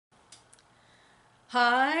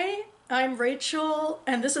Hi, I'm Rachel,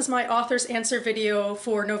 and this is my author's answer video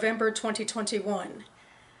for November 2021.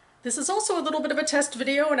 This is also a little bit of a test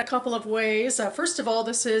video in a couple of ways. First of all,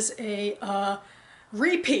 this is a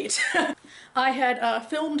repeat. I had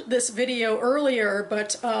filmed this video earlier,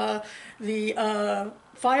 but the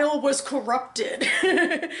file was corrupted.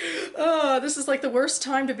 This is like the worst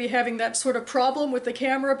time to be having that sort of problem with the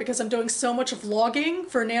camera because I'm doing so much vlogging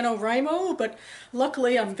for NaNoWriMo, but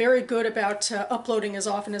luckily I'm very good about uploading as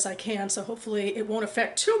often as I can, so hopefully it won't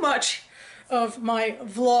affect too much of my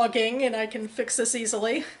vlogging and I can fix this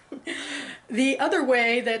easily. The other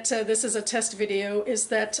way that this is a test video is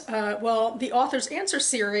that, well, the author's answer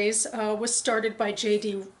series was started by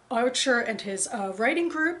J.D. Archer and his writing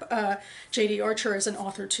group. J.D. Archer is an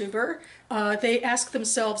author tuber. They ask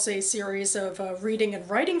themselves a series of reading and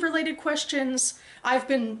writing related questions. I've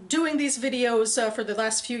been doing these videos for the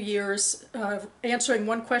last few years, answering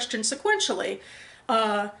one question sequentially.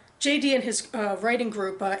 JD and his writing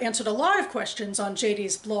group answered a lot of questions on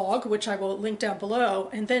JD's blog, which I will link down below,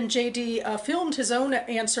 and then JD filmed his own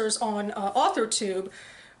answers on AuthorTube,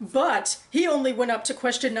 but he only went up to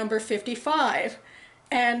question number 55.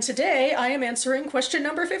 And today I am answering question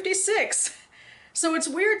number 56. So it's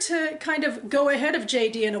weird to kind of go ahead of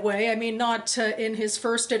JD in a way. I mean, not in his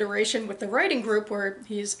first iteration with the writing group where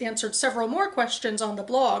he's answered several more questions on the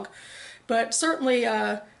blog, but certainly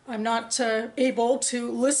I'm not able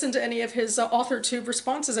to listen to any of his AuthorTube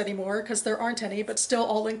responses anymore because there aren't any, but still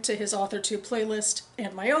I'll link to his AuthorTube playlist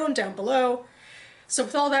and my own down below. So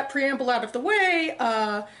with all that preamble out of the way,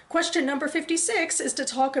 question number 56 is to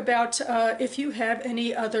talk about if you have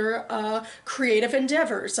any other creative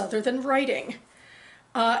endeavors other than writing.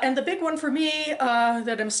 And the big one for me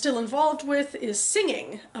that I'm still involved with is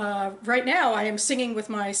singing. Right now I am singing with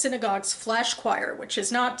my synagogue's flash choir, which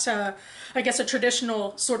is not, I guess, a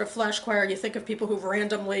traditional sort of flash choir. You think of people who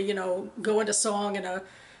randomly, you know, go into song in a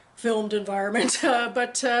filmed environment.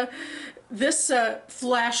 But this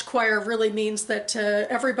flash choir really means that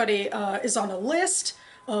everybody is on a list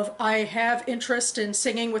of I have interest in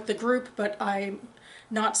singing with the group, but I'm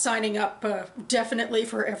not signing up definitely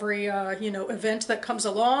for every event that comes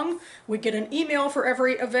along. We get an email for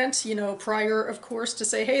every event, prior, of course, to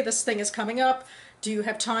say, hey, this thing is coming up. Do you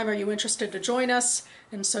have time? Are you interested to join us?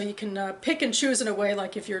 And so you can pick and choose in a way,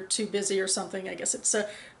 like if you're too busy or something. I guess it's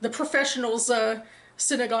the professionals'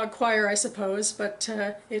 synagogue choir, I suppose, but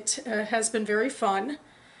it has been very fun.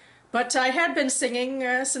 But I had been singing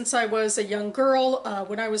since I was a young girl.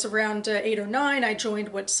 When I was around 8 or 9, I joined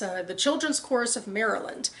what's the Children's Chorus of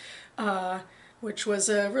Maryland, which was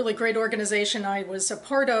a really great organization I was a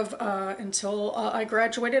part of until I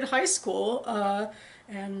graduated high school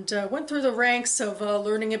and went through the ranks of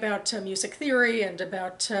learning about music theory and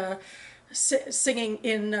about singing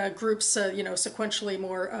in groups, sequentially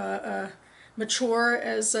more mature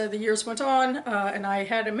as the years went on, and I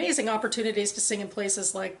had amazing opportunities to sing in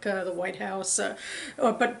places like the White House,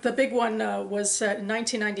 but the big one was in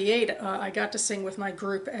 1998. I got to sing with my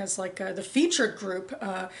group as like the featured group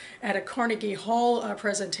at a Carnegie Hall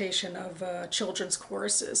presentation of children's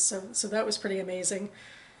choruses, so that was pretty amazing.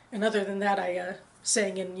 And other than that, I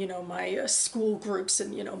sang in my school groups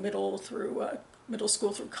in middle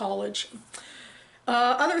school through college.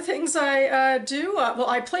 Other things I do, well,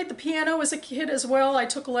 I played the piano as a kid as well. I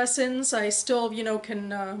took lessons. I still,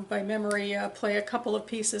 can by memory play a couple of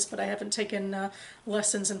pieces, but I haven't taken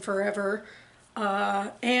lessons in forever.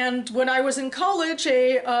 And when I was in college,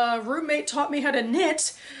 a roommate taught me how to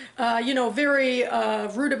knit, very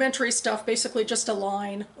rudimentary stuff, basically just a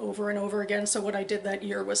line over and over again. So what I did that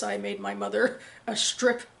year was I made my mother a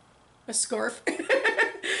scarf.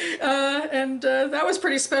 And that was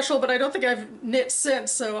pretty special, but I don't think I've knit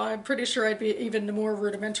since, so I'm pretty sure I'd be even more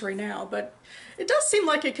rudimentary now. But it does seem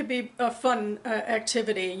like it could be a fun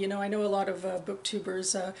activity. I know a lot of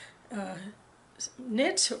booktubers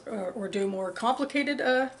knit or do more complicated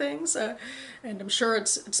things, and I'm sure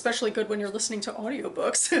it's especially good when you're listening to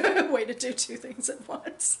audiobooks. Way to do two things at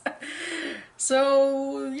once.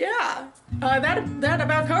 So yeah, that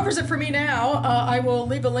about covers it for me now. I will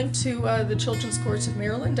leave a link to the Children's Chorus of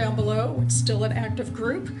Maryland down below. It's still an active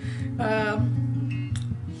group.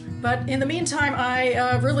 But in the meantime,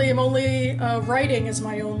 I really am only writing as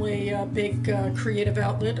my only big creative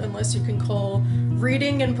outlet, unless you can call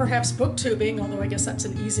reading and perhaps booktubing, although I guess that's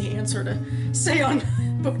an easy answer to say on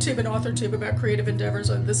booktube and authortube about creative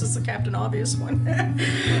endeavors, and this is the Captain Obvious one.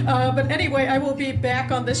 But anyway, I will be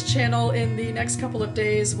back on this channel in the next couple of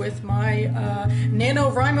days with my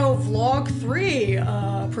NaNoWriMo Vlog 3,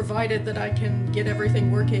 provided that I can get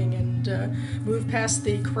everything working and and move past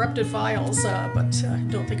the corrupted files, but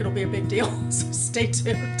don't think it'll be a big deal, so stay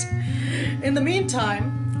tuned. In the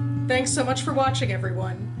meantime, thanks so much for watching,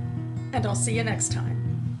 everyone, and I'll see you next time.